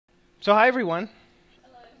So hi everyone.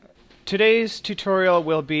 Today's tutorial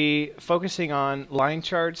will be focusing on line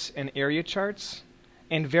charts and area charts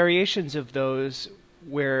and variations of those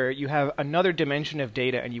where you have another dimension of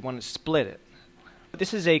data and you want to split it.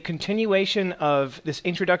 This is a continuation of this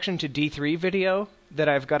introduction to D3 video that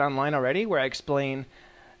I've got online already, where I explain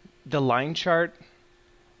the line chart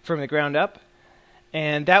from the ground up,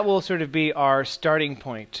 and that will sort of be our starting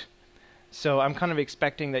point. So I'm kind of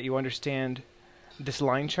expecting that you understand this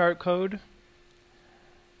line chart code,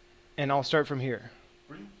 and I'll start from here.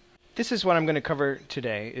 This is what I'm going to cover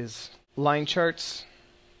today, is line charts,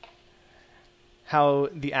 how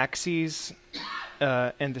the axes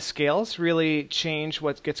and the scales really change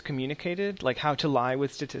what gets communicated, like how to lie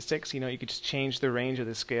with statistics. You know, you could just change the range of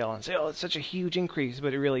the scale and say, oh, it's such a huge increase,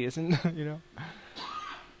 but it really isn't, you know.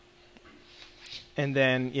 And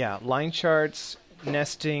then, yeah, line charts,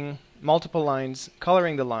 nesting, multiple lines,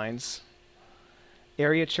 coloring the lines,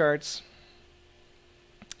 area charts,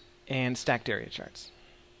 and stacked area charts.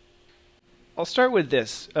 I'll start with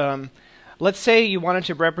this. Let's say you wanted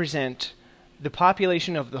to represent the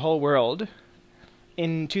population of the whole world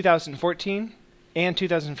in 2014 and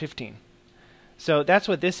 2015. So that's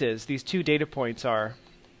what this is. These two data points are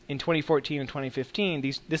in 2014 and 2015.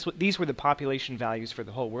 These were the population values for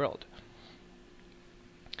the whole world.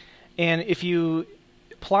 And if you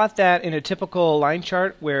plot that in a typical line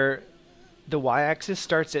chart where the y-axis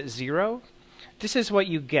starts at 0, this is what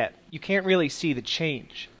you get. You can't really see the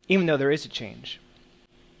change, even though there is a change.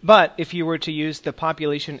 But if you were to use the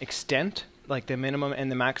population extent, like the minimum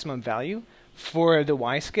and the maximum value, for the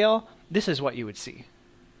y-scale, this is what you would see.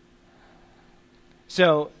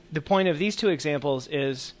 So the point of these two examples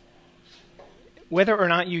is whether or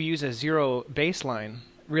not you use a 0 baseline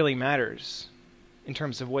really matters in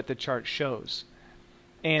terms of what the chart shows.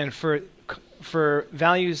 And for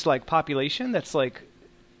values like population, that's like,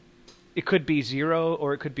 it could be 0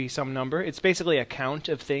 or it could be some number. It's basically a count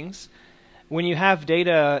of things. When you have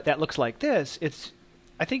data that looks like this,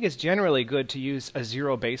 I think it's generally good to use a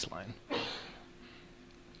 0 baseline.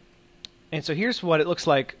 And so here's what it looks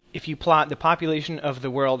like if you plot the population of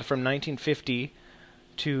the world from 1950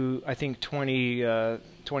 to, I think,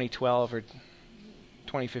 2012 or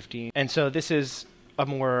 2015. And so this is a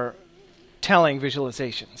more telling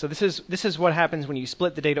visualization. So this is what happens when you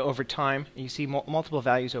split the data over time, and you see multiple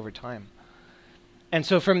values over time. And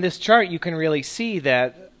so from this chart, you can really see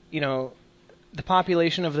that, you know, the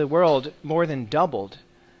population of the world more than doubled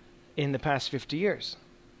in the past 50 years.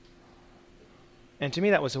 And to me,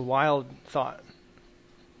 that was a wild thought.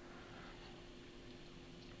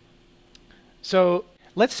 So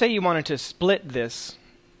let's say you wanted to split this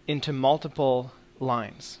into multiple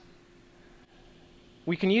lines.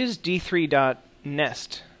 We can use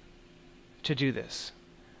d3.nest to do this.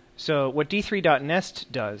 So what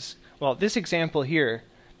d3.nest does, well, this example here,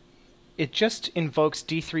 it just invokes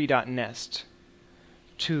d3.nest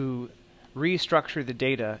to restructure the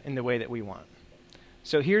data in the way that we want.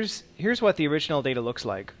 So here's what the original data looks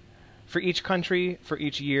like. For each country, for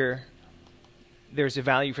each year, there's a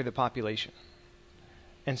value for the population.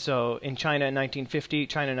 And so in China in 1950,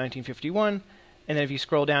 China in 1951, and then if you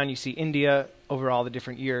scroll down, you see India over all the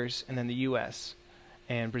different years, and then the US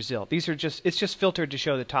and Brazil. These are it's just filtered to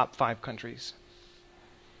show the top 5 countries.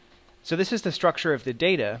 So this is the structure of the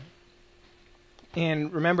data.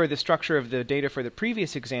 And remember, the structure of the data for the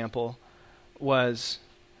previous example was,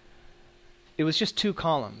 it was just 2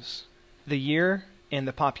 columns, the year and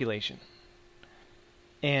the population.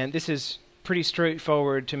 And this is pretty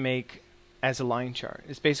straightforward to make as a line chart.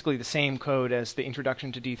 It's basically the same code as the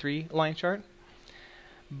introduction to D3 line chart.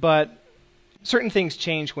 But certain things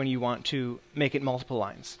change when you want to make it multiple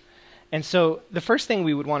lines. And so the first thing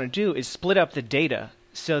we would want to do is split up the data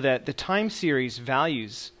so that the time series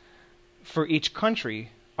values for each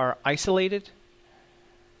country are isolated.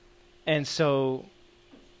 And so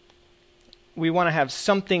we want to have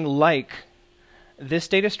something like this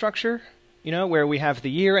data structure, you know, where we have the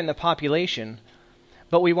year and the population,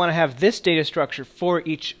 but we want to have this data structure for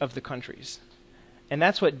each of the countries. And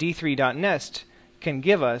that's what d3.nest can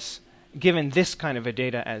give us, given this kind of a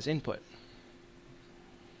data as input.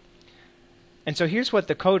 And so here's what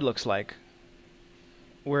the code looks like.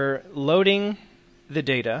 We're loading the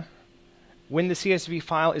data. When the CSV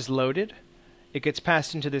file is loaded, it gets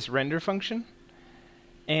passed into this render function,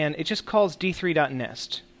 and it just calls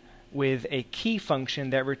d3.nest with a key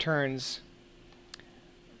function that returns,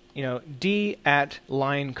 you know, d at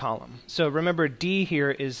line column. So remember, d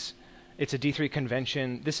here is, it's a D3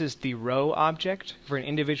 convention. This is the row object for an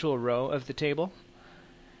individual row of the table.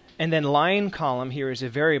 And then line column here is a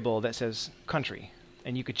variable that says country.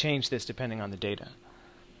 And you could change this depending on the data.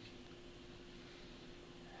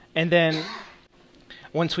 And then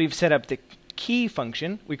once we've set up the key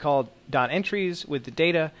function, we call .entries with the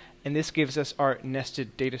data, and this gives us our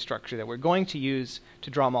nested data structure that we're going to use to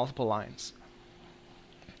draw multiple lines.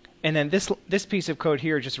 And then this piece of code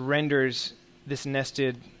here just renders this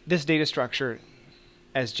data structure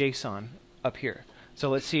as JSON up here. So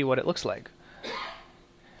let's see what it looks like.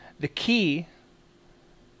 The key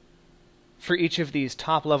for each of these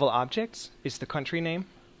top level objects is the country name.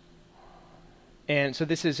 And so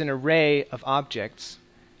this is an array of objects,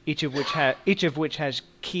 each of which has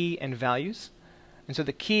key and values. And so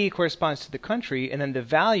the key corresponds to the country, and then the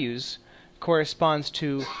values corresponds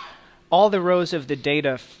to all the rows of the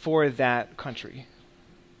data for that country.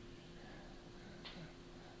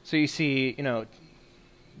 So you see,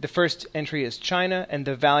 the first entry is China, and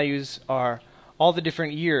the values are all the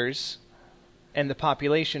different years and the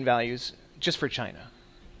population values just for China.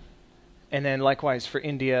 And then likewise for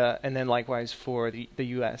India, and then likewise for the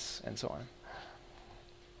US, and so on.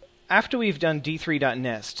 After we've done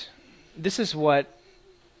d3.nest, this is what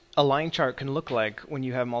a line chart can look like when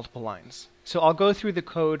you have multiple lines. So I'll go through the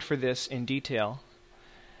code for this in detail,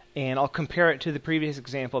 and I'll compare it to the previous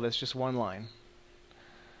example that's just one line.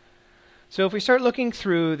 So if we start looking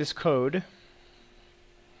through this code,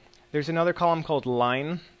 there's another column called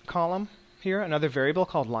line column here, another variable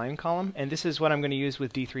called line column, and this is what I'm going to use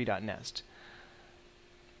with d3.nest.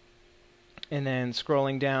 And then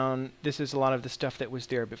scrolling down, this is a lot of the stuff that was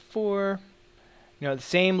there before. The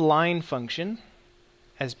same line function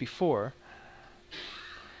as before.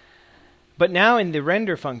 But now in the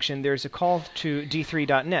render function, there's a call to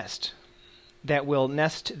d3.nest that will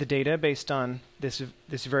nest the data based on this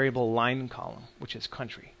variable line column, which is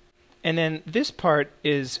country. And then this part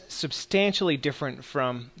is substantially different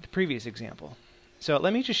from the previous example. So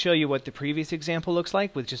let me just show you what the previous example looks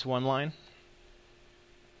like with just one line.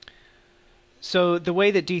 So the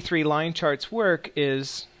way that D3 line charts work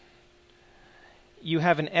is you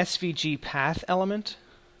have an SVG path element.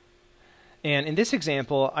 And in this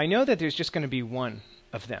example, I know that there's just going to be one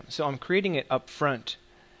of them. So I'm creating it up front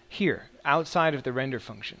here, outside of the render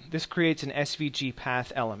function. This creates an SVG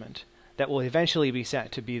path element that will eventually be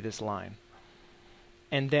set to be this line.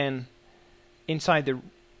 And then inside the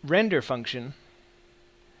render function,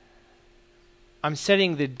 I'm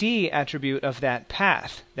setting the D attribute of that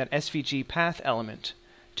path, that SVG path element,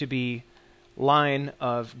 to be line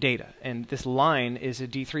of data. And this line is a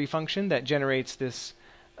D3 function that generates this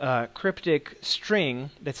cryptic string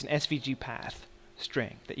that's an SVG path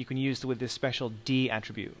string that you can use with this special D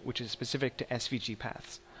attribute, which is specific to SVG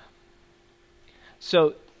paths.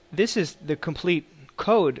 So this is the complete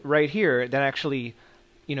code right here that actually,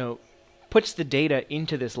 puts the data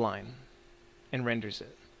into this line and renders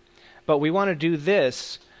it. But we want to do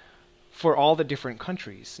this for all the different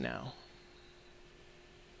countries now.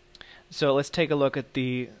 So let's take a look at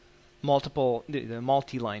the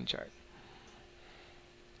multi-line chart.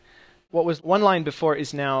 What was one line before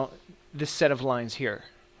is now this set of lines here.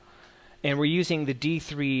 And we're using the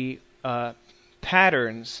D3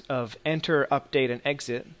 patterns of enter, update, and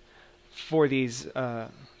exit for these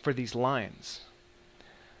lines.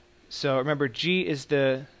 So remember, G is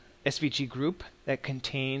the SVG group that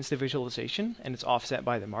contains the visualization, and it's offset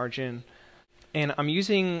by the margin. And I'm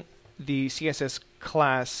using the CSS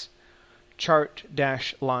class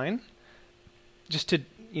chart-line just to,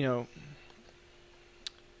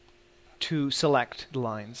 to select the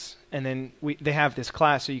lines. And then they have this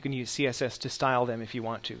class, so you can use CSS to style them if you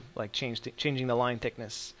want to, like changing the line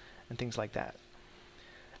thickness and things like that.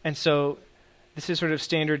 And so this is sort of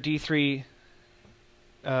standard D3,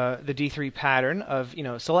 the D3 pattern of,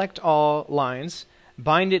 select all lines,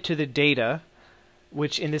 bind it to the data,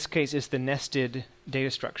 which in this case is the nested data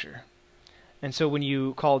structure. And so when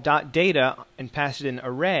you call .data and pass it an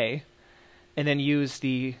array, and then use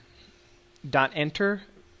the .enter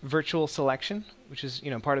virtual selection, which is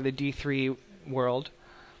part of the D3 world,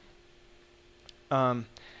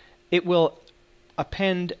 it will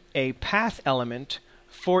append a path element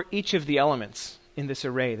for each of the elements in this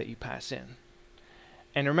array that you pass in.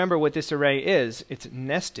 And remember what this array is. It's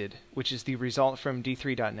nested, which is the result from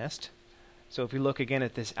d3.nest. So if we look again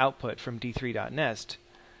at this output from d3.nest,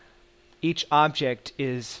 each object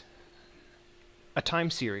is a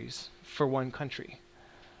time series for one country.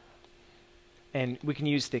 And we can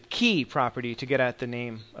use the key property to get at the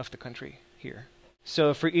name of the country here.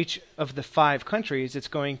 So for each of the 5 countries, it's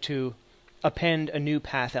going to append a new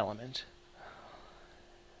path element.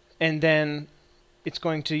 And then it's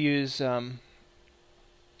going to use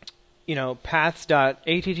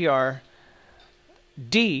paths.attr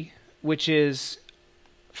d, which is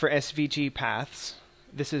for SVG paths,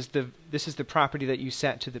 This is the property that you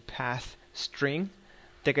set to the path string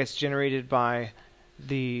that gets generated by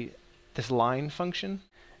this line function.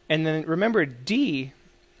 And then remember, D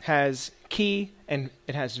has key and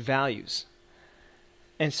it has values.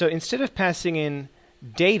 And so instead of passing in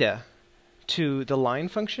data to the line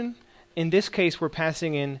function, in this case we're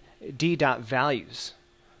passing in d.values,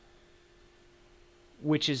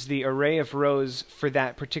 which is the array of rows for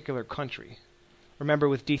that particular country. Remember,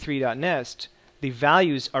 with d3.nest, the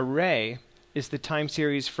values array is the time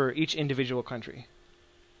series for each individual country.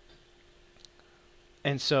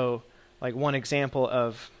 And so, like, one example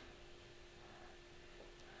of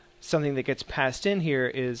something that gets passed in here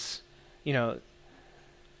is, you know,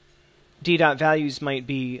 d.values might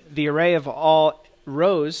be the array of all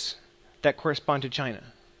rows that correspond to China,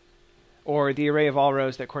 or the array of all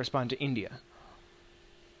rows that correspond to India.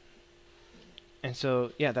 And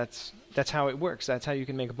so, yeah, that's how it works. That's how you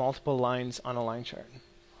can make multiple lines on a line chart.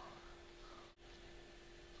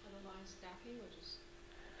 Are the lines stacking, or just?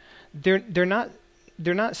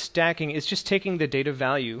 They're not stacking. It's just taking the data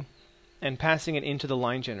value and passing it into the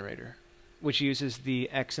line generator, which uses the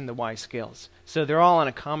x and the y scales. So they're all on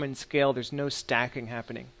a common scale. There's no stacking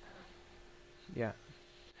happening. Yeah.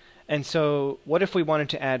 And so what if we wanted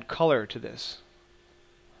to add color to this?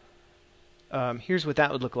 Here's what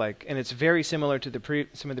that would look like. And it's very similar to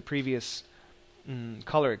some of the previous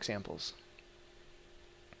color examples.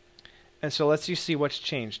 And so let's just see what's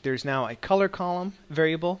changed. There's now a color column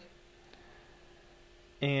variable.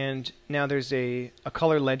 And now there's a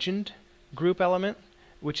color legend group element,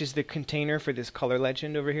 which is the container for this color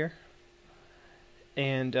legend over here.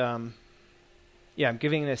 And yeah, I'm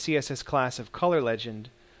giving it a CSS class of color legend,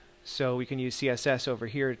 so we can use CSS over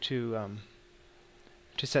here to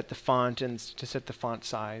set the font and to set the font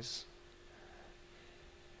size.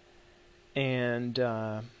 And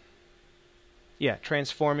yeah,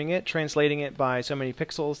 transforming it, translating it by so many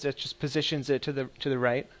pixels, that just positions it to the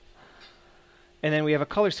right. And then we have a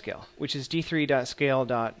color scale, which is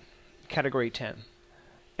d3.scale.category10.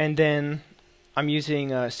 And then I'm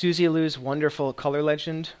using Suzy Liu's wonderful color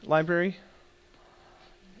legend library,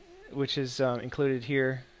 which is included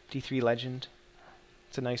here, D3 Legend.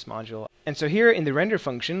 It's a nice module. And so here in the render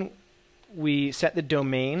function, we set the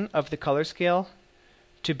domain of the color scale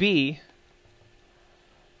to be,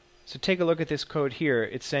 so take a look at this code here.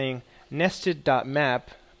 It's saying nested.map,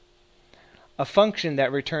 a function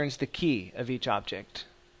that returns the key of each object.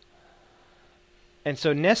 And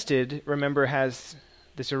so nested, remember, has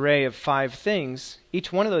this array of 5 things.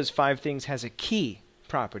 Each one of those 5 things has a key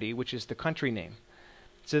property, which is the country name.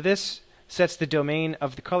 So this sets the domain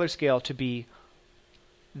of the color scale to be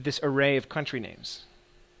this array of country names.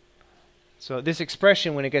 So this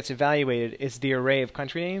expression, when it gets evaluated, is the array of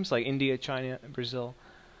country names, like India, China, and Brazil.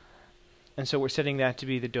 And so we're setting that to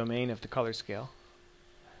be the domain of the color scale.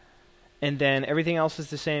 And then everything else is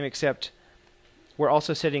the same, except we're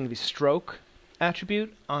also setting the stroke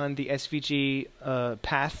attribute on the SVG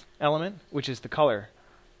path element, which is the color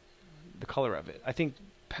of it. I think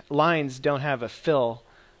lines don't have a fill,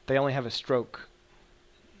 they only have a stroke.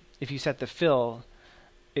 If you set the fill,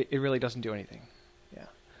 it really doesn't do anything. Yeah.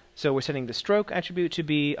 So we're setting the stroke attribute to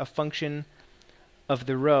be a function of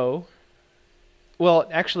the row. Well,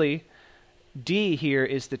 actually, D here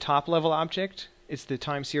is the top level object. It's the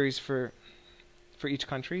time series for each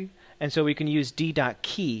country. And so we can use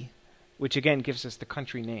d.key, which again gives us the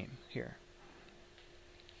country name here.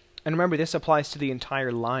 And remember, this applies to the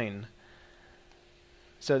entire line.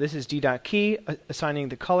 So this is d.key assigning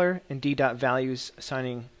the color, and d.values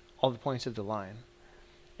assigning all the points of the line.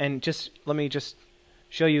 And let me just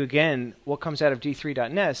show you again what comes out of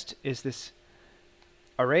d3.nest is this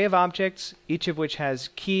array of objects, each of which has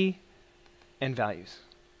key and values.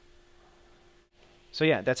 So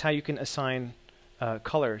yeah, that's how you can assign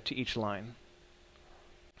color to each line.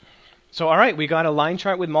 So all right, we got a line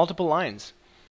chart with multiple lines.